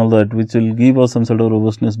matrices and all that, which will give us some sort of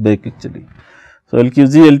robustness back actually. So,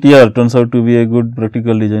 LQG LTR turns out to be a good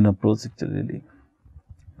practical design approach actually.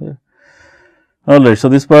 Okay. Alright, so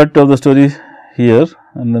this part of the story here,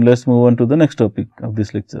 and then let us move on to the next topic of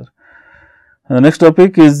this lecture. The next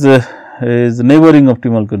topic is is neighboring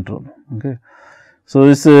optimal control. Okay. So,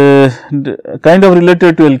 it is kind of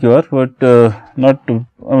related to LQR, but not to,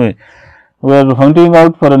 I mean, we are hunting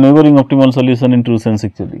out for a neighboring optimal solution in true sense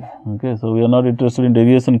actually. Okay. So, we are not interested in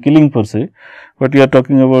deviation killing per se, but we are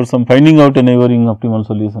talking about some finding out a neighboring optimal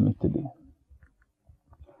solution actually.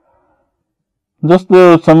 Just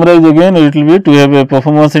to summarize again a little bit, we have a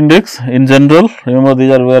performance index in general. Remember,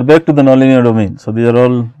 these are, we are back to the nonlinear domain. So, these are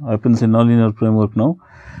all happens in nonlinear framework now.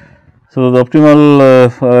 So, the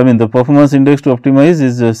optimal, I mean the performance index to optimize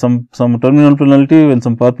is some terminal penalty and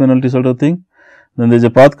some path penalty sort of thing. Then there is a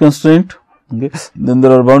path constraint. Okay. Then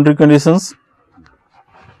there are boundary conditions,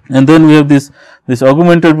 and then we have this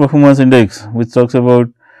augmented performance index, which talks about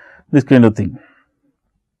this kind of thing.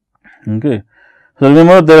 Okay. So,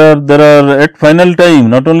 remember there are at final time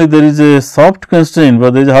not only there is a soft constraint,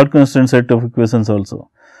 but there is a hard constraint set of equations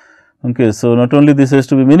also. Okay. So, not only this has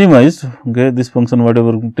to be minimized, okay, this function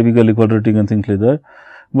whatever typically quadratic and things like that,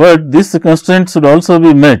 but this constraint should also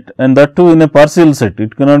be met, and that too in a partial set.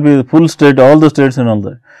 It cannot be full state, all the states and all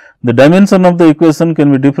that. The dimension of the equation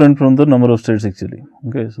can be different from the number of states actually.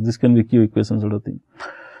 Okay. So, this can be Q equation sort of thing.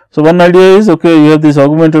 So, one idea is, okay, you have this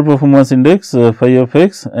augmented performance index phi of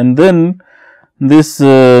x, and then this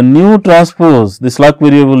nu transpose, this slack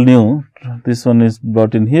variable nu, this one is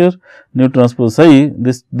brought in here, nu transpose psi,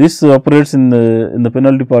 this operates in the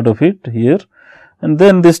penalty part of it here, and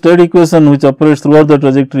then this state equation which operates throughout the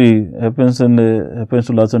trajectory happens and happens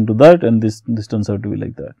to latch on to that, and this turns out to be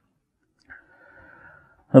like that.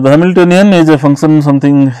 Now, the Hamiltonian is a function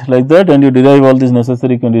something like that, and you derive all these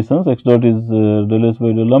necessary conditions. X dot is del s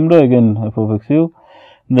by del lambda, again f of x u,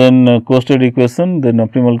 then co-state equation, then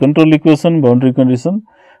optimal control equation, boundary condition.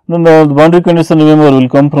 Then the boundary condition, remember, will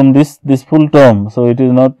come from this full term. So, it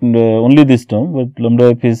is not only this term, but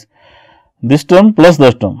lambda f is this term plus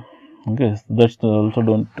that term. Okay. So, that also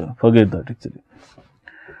do not forget that actually.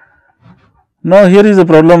 Now, here is a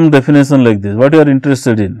problem definition like this. What you are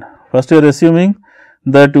interested in? First, you are assuming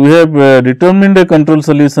that we have determined a control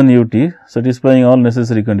solution ut satisfying all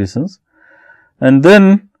necessary conditions, and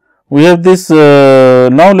then we have this,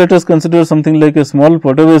 now let us consider something like a small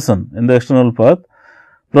perturbation in the external path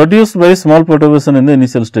produced by small perturbation in the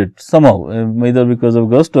initial state somehow, either because of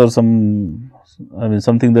gust or something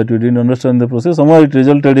that you did not understand in the process, somehow it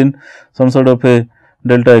resulted in some sort of a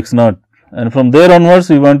delta x naught, and from there onwards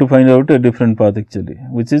we want to find out a different path actually,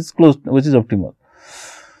 which is optimal.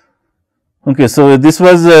 Okay. So, this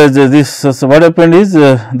was so what happened is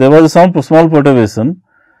there was some small perturbation,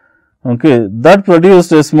 okay, that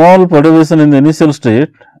produced a small perturbation in the initial state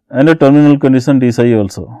and a terminal condition d psi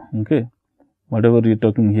also, okay, whatever you are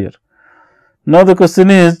talking here. Now, the question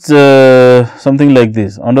is something like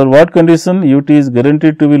this: under what condition ut is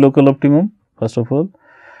guaranteed to be local optimum first of all,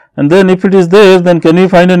 and then if it is there, then can we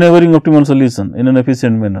find a neighboring optimal solution in an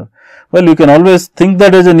efficient manner? Well, you can always think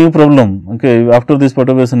that as a new problem, okay, after this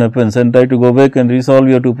perturbation happens, and try to go back and resolve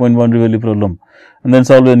your 2-point boundary value problem, and then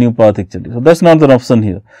solve a new path actually. So, that is not an option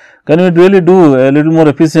here. Can we really do a little more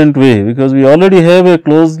efficient way, because we already have a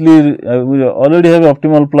we already have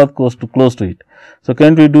optimal path close to it. So,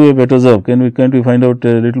 can't we do a better job? Can't we find out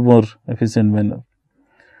a little more efficient manner?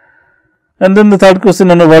 And then the third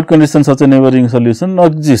question, under what condition such a neighboring solution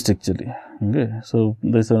exists actually. Okay. So,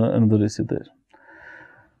 there is another issue there.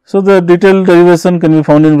 So, the detailed derivation can be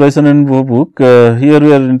found in Bryson and book. Here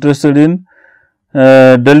we are interested in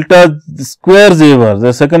delta square j bar,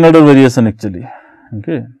 the second order variation actually.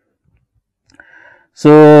 Okay.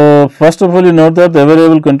 So, first of all, you note that the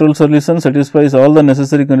variable control solution satisfies all the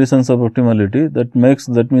necessary conditions of optimality. That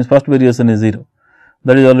means first variation is 0,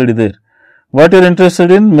 that is already there. What you are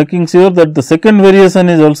interested in, making sure that the second variation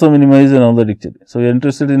is also minimized and all that actually. So, you are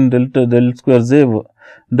interested in del square j bar,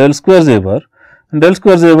 and del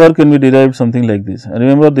square j bar can be derived something like this. And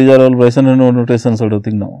remember, these are all Bryson and notation sort of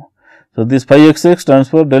thing now. So, this phi x x stands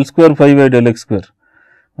for del square phi by del x square.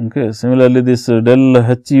 Okay. Similarly, this del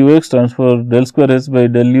h u x stands for del square h by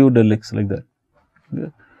del u del x, like that.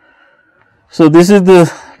 Okay. So, this is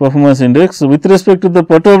the performance index. So, with respect to the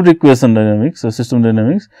perturbed equation dynamics or system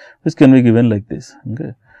dynamics, which can be given like this.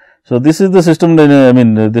 Okay. So, this is the system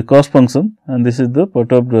dynamic, the cost function, and this is the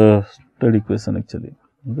perturbed state equation actually.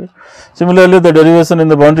 Okay. Similarly, the derivation in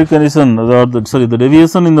the boundary condition, or the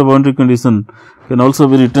deviation in the boundary condition can also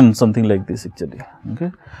be written something like this actually.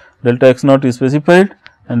 Okay. Delta x naught is specified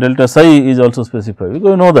and delta psi is also specified, because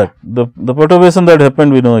we know that the perturbation that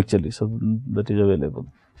happened we know actually. So, that is available.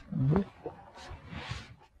 Okay.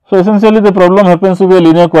 So, essentially the problem happens to be a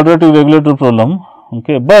linear quadratic regulator problem,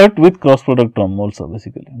 okay, but with cross product term also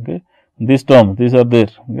basically. Okay. These terms, these are there,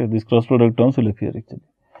 okay, these cross product terms will appear actually.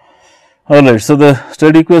 Alright, so the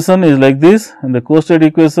state equation is like this, and the co-state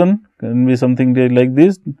equation can be something like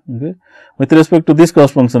this. Okay, with respect to this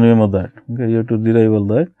cost function, remember that. Okay, you have to derive all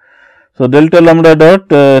that. So delta lambda dot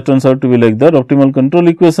turns out to be like that. Optimal control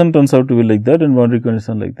equation turns out to be like that, and boundary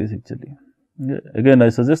condition like this actually. Okay. Again, I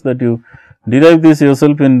suggest that you derive this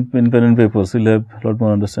yourself in pen and papers. You will have a lot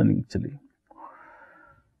more understanding actually.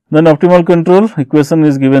 Then optimal control equation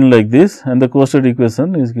is given like this, and the co-state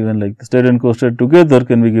equation is given like this. State and co-state together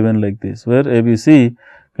can be given like this, where A, B, C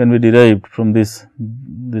can be derived from this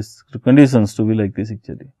conditions to be like this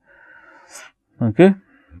actually. Okay.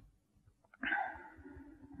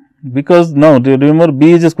 Because now remember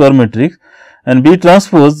B is a square matrix and B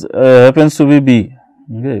transpose happens to be B.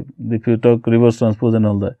 Okay. If you talk reverse transpose and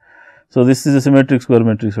all that. So this is a symmetric square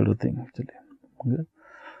matrix sort of thing actually. Okay.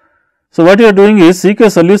 So what you are doing is seek a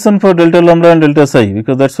solution for delta lambda and delta psi,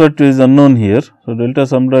 because that is what is unknown here. So delta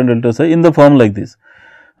lambda and delta psi in the form like this.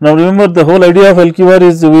 Now remember, the whole idea of LQR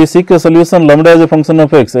is we seek a solution lambda as a function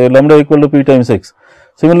of x, lambda equal to p times x.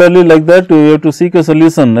 Similarly, like that we have to seek a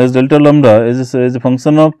solution as delta lambda as a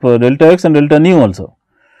function of delta x and delta nu also.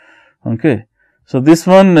 Okay. So this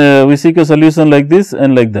one we seek a solution like this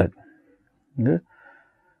and like that. Okay.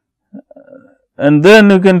 And then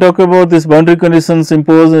you can talk about this boundary conditions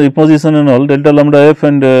imposition and all. Delta lambda f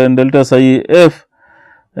and delta psi f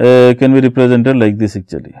can be represented like this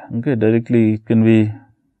actually. Okay, directly it can be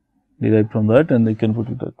derived from that, and you can put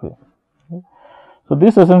it that way. Okay. So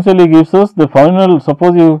this essentially gives us the final.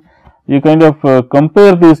 Suppose you kind of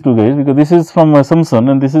compare these two guys, because this is from assumption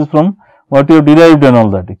and this is from what you have derived and all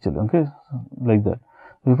that actually. Okay, so like that.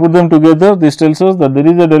 We put them together. This tells us that there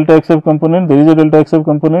is a delta xf component, there is a delta xf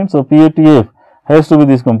component. So P at Tf has to be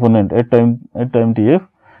this component at time Tf,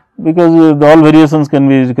 because all variations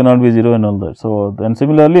cannot be 0 and all that. So and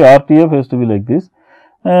similarly Rtf has to be like this,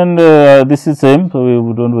 and this is same. So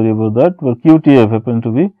we don't worry about that. But Qtf happens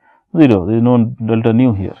to be 0. There is no delta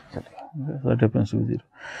nu here actually. Okay, so that happens to be 0.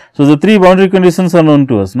 So the three boundary conditions are known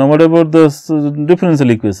to us. Now what about the differential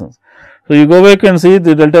equations? So you go back and see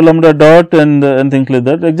the delta lambda dot and things like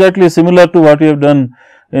that, exactly similar to what we have done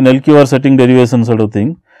in LQR setting derivation sort of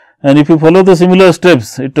thing. And if you follow the similar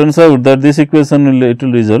steps, it turns out that this equation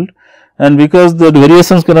will result, and because the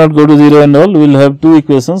variations cannot go to 0 and all, we will have two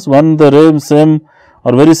equations, one the same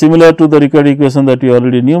or very similar to the Riccati equation that you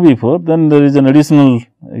already knew before, then there is an additional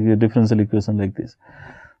differential equation like this.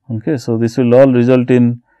 Okay, so this will all result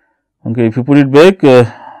in, okay, if you put it back,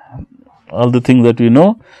 all the things that we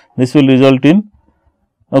know, this will result in,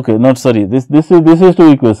 okay, not sorry, this is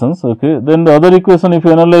two equations. Okay, then the other equation, if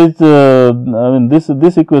you analyze, I mean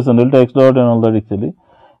this equation delta x dot and all that actually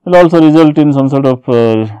will also result in some sort of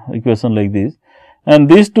equation like this, and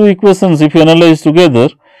these two equations if you analyze together,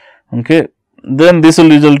 okay, then this will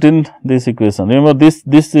result in this equation. Remember this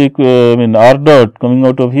I mean r dot coming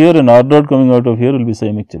out of here and r dot coming out of here will be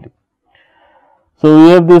same actually. So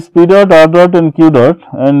we have this p dot, r dot and q dot,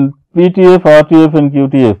 and PTF, RTF and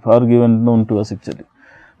QTF are given known to us actually.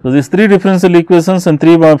 So these three differential equations and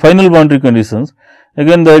three final boundary conditions.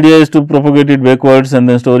 Again the idea is to propagate it backwards and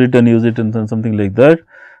then store it and use it and something like that.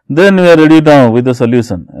 Then we are ready now with the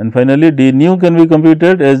solution, and finally d nu can be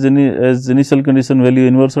computed as initial condition value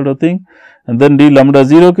inverse sort of thing, and then d lambda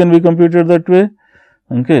 0 can be computed that way.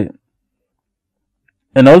 Okay.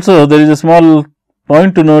 And also there is a small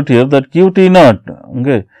point to note here that Qt naught,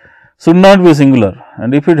 okay, should not be singular,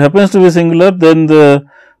 and if it happens to be singular, then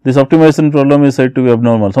this optimization problem is said to be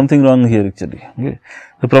abnormal, something wrong here actually. Okay.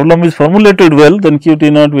 The problem is formulated well, then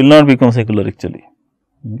Qt naught will not become singular actually.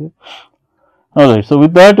 Okay. Alright, so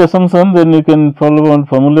with that assumption, then you can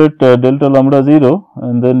formulate delta lambda 0,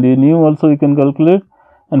 and then d nu also you can calculate,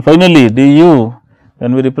 and finally du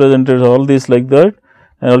can be represented all this like that,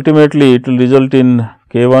 and ultimately it will result in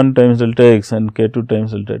k1 times delta x and k2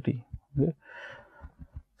 times delta t. Okay.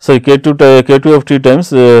 So k2 of t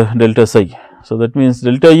times delta psi. So that means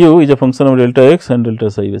delta u is a function of delta x and delta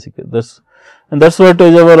psi basically. That's what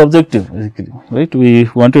is our objective basically, right? We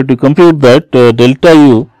wanted to compute that delta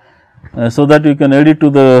u, so that you can add it to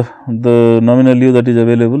the nominal u that is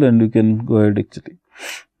available, and you can go ahead actually.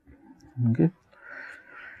 Okay.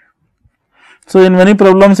 So in many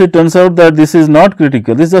problems it turns out that this is not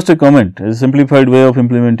critical. This is just a comment, a simplified way of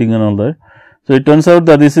implementing and all that. So it turns out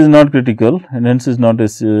that this is not critical and hence is not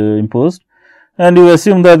imposed, and you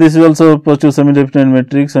assume that this is also positive semi-definite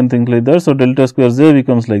matrix and things like that. So delta square j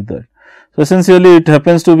becomes like that. So essentially it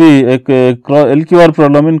happens to be a LQR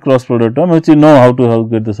problem in cross product term, which you know how to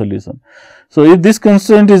get the solution. So if this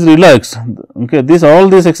constraint is relaxed, okay, all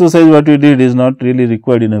this exercise what we did is not really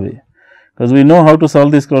required in a way, because we know how to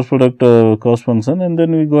solve this cross product cost function, and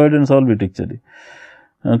then we go ahead and solve it actually.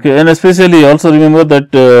 Okay, and especially also remember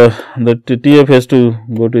that that TF has to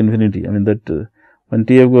go to infinity. I mean that when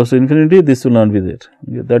TF goes to infinity, this will not be there.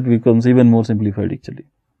 Okay, that becomes even more simplified actually.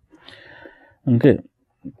 Okay.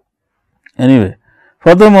 Anyway,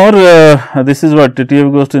 furthermore, this is what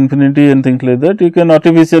TF goes to infinity and things like that. You can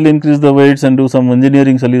artificially increase the weights and do some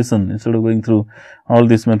engineering solution instead of going through all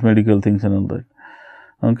these mathematical things and all that.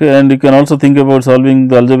 Okay, and you can also think about solving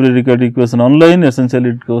the algebraic equation online.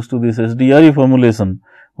 Essentially, it goes to this SDRE formulation,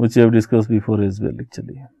 which we have discussed before as well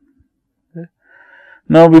actually. Okay.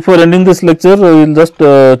 Now, before ending this lecture, we will just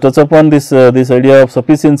touch upon this idea of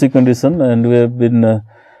sufficiency condition, and we have been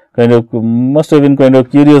must have been kind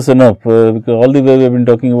of curious enough because all the way we have been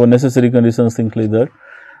talking about necessary conditions, things like that.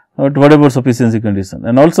 But what about sufficiency condition?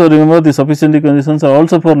 And also remember, the sufficiency conditions are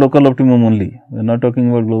also for local optimum only. We are not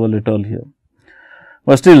talking about global at all here.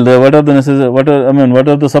 But still, what are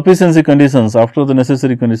the sufficiency conditions after the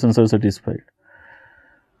necessary conditions are satisfied?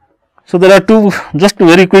 So, there are two, just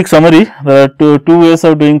very quick summary, there are two ways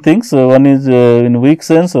of doing things. One is in weak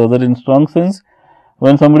sense, other in strong sense.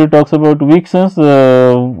 When somebody talks about weak sense,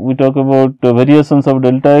 we talk about variations of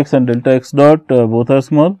delta x and delta x dot, both are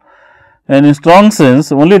small. And in strong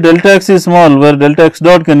sense, only delta x is small, where delta x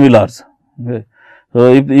dot can be large. Okay.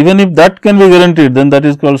 So, even if that can be guaranteed, then that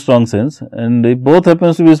is called strong sense, and if both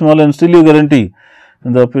happens to be small and still you guarantee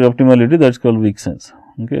the optimality, that is called weak sense.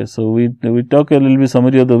 Okay. So, we talk a little bit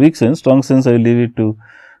summary of the weak sense. Strong sense I will leave it to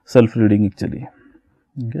self reading actually.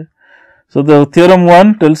 Okay. So, the theorem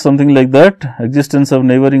 1 tells something like that: existence of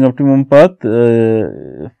neighboring optimum path,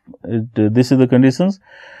 this is the conditions.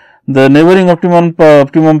 The neighboring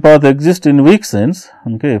optimum path exists in weak sense,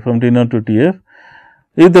 okay, from T0 to Tf,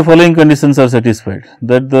 if the following conditions are satisfied,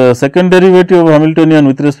 that the second derivative of Hamiltonian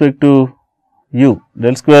with respect to u,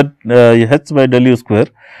 del square h by del u square,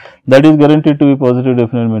 that is guaranteed to be positive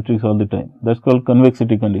definite matrix all the time. That is called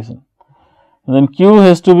convexity condition. And then Q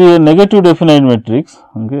has to be a negative definite matrix,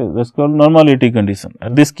 okay, that is called normality condition.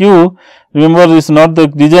 And this Q, remember, is not the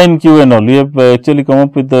design Q and all, we have actually come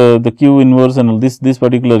up with the Q inverse and all this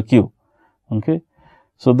particular Q. Okay.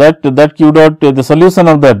 So, that Q dot, the solution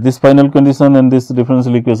of that, this final condition and this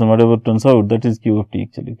differential equation, whatever turns out, that is Q of t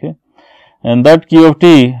actually. Okay. And that Q of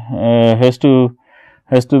t has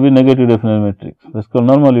to be negative definite matrix, that is called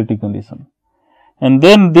normality condition. And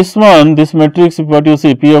then this one, this matrix, what you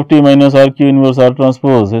see, P of t minus R Q inverse R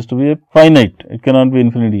transpose has to be a finite, it cannot be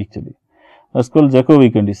infinity actually, that is called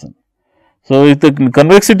Jacobi condition. So, if the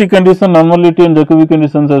convexity condition, normality and Jacobi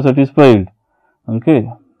conditions are satisfied, okay,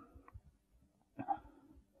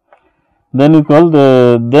 then you call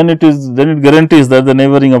then it guarantees that the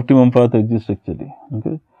neighboring optimum path exists actually.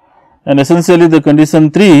 Okay. And essentially the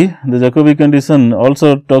condition 3, the Jacobi condition,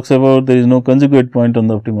 also talks about there is no conjugate point on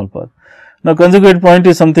the optimal path. Now, conjugate point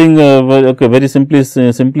is something very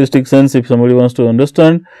simplistic sense. If somebody wants to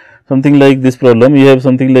understand something like this problem, you have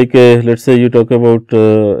something like let us say you talk about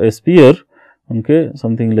a sphere, okay,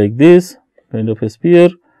 something like this kind of a sphere,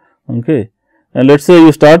 okay, and let us say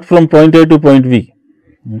you start from point A to point B,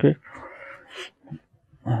 okay,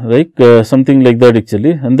 like something like that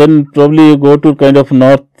actually, and then probably you go to kind of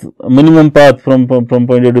north minimum path from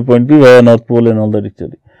point A to point B via North Pole and all that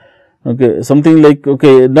actually. Okay, something like,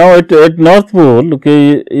 okay, now at North Pole,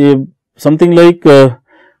 okay, something like I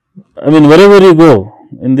mean wherever you go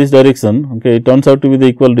in this direction, okay, it turns out to be the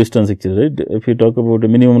equal distance actually, right, if you talk about a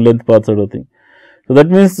minimum length path sort of thing. So, that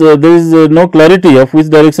means there is no clarity of which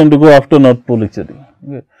direction to go after North Pole actually.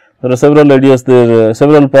 Okay. There are several ideas there,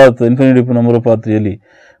 several paths, infinite number of paths really,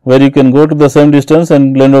 where you can go to the same distance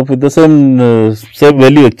and blend up with the same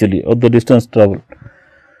value actually of the distance travelled.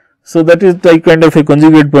 So, that is like kind of a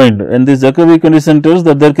conjugate point, and this Jacobi condition tells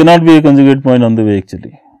that there cannot be a conjugate point on the way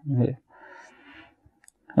actually. Okay.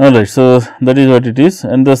 Alright, so that is what it is,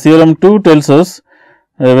 and the theorem 2 tells us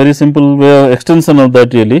a very simple way of extension of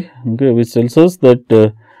that really, okay, which tells us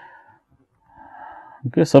that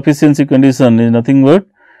okay, sufficiency condition is nothing but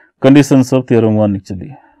conditions of theorem 1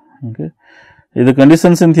 actually. Okay. If the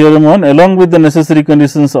conditions in theorem 1 along with the necessary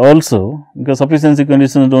conditions also, because sufficiency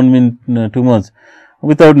conditions do not mean too much,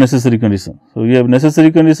 without necessary condition. So, we have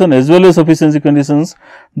necessary condition as well as sufficiency conditions,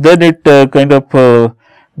 then it kind of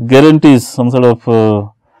guarantees some sort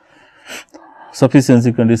of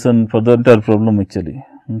sufficiency condition for the entire problem actually.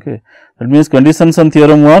 Okay. That means conditions on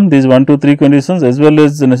theorem 1, these 1, 2, 3 conditions as well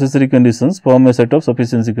as the necessary conditions form a set of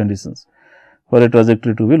sufficiency conditions for a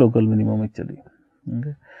trajectory to be local minimum actually.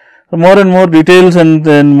 Okay. So, more and more details and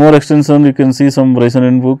then more extension, you can see some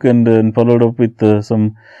resonant book and followed up with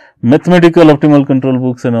some mathematical optimal control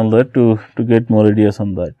books and all that to get more ideas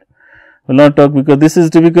on that. will not talk, because this is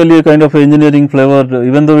typically a kind of engineering flavor,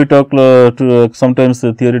 even though we talk to sometimes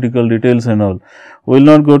theoretical details and all. We will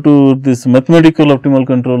not go to this mathematical optimal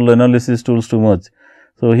control analysis tools too much.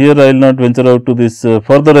 So, here I will not venture out to this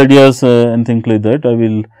further ideas and things like that. I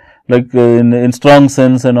will like in strong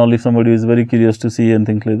sense and all, if somebody is very curious to see and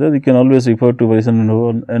things like that, you can always refer to Bryson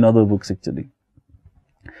and other books actually.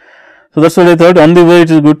 So, that is what I thought. On the way,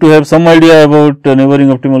 it is good to have some idea about neighboring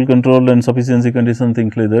optimal control and sufficiency condition,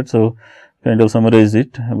 things like that. So, kind of summarize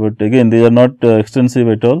it, but again they are not extensive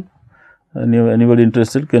at all. Anybody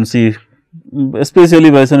interested can see,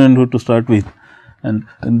 especially Bryson and Hood to start with, and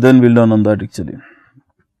then build on that actually.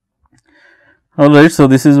 Alright, so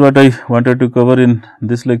this is what I wanted to cover in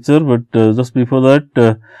this lecture, but just before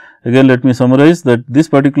that, again let me summarize that this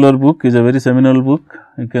particular book is a very seminal book.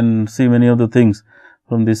 You can see many of the things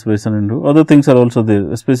from this Bryson and Hood. Other things are also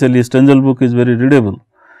there, especially Stengel book is very readable.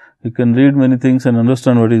 You can read many things and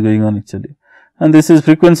understand what is going on actually. And this is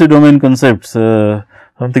frequency domain concepts,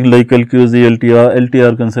 something like LQG,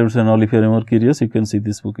 LTR concepts and all. If you are more curious, you can see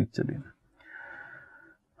this book actually.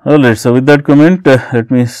 Alright, so with that comment,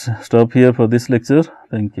 let me stop here for this lecture.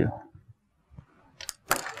 Thank you.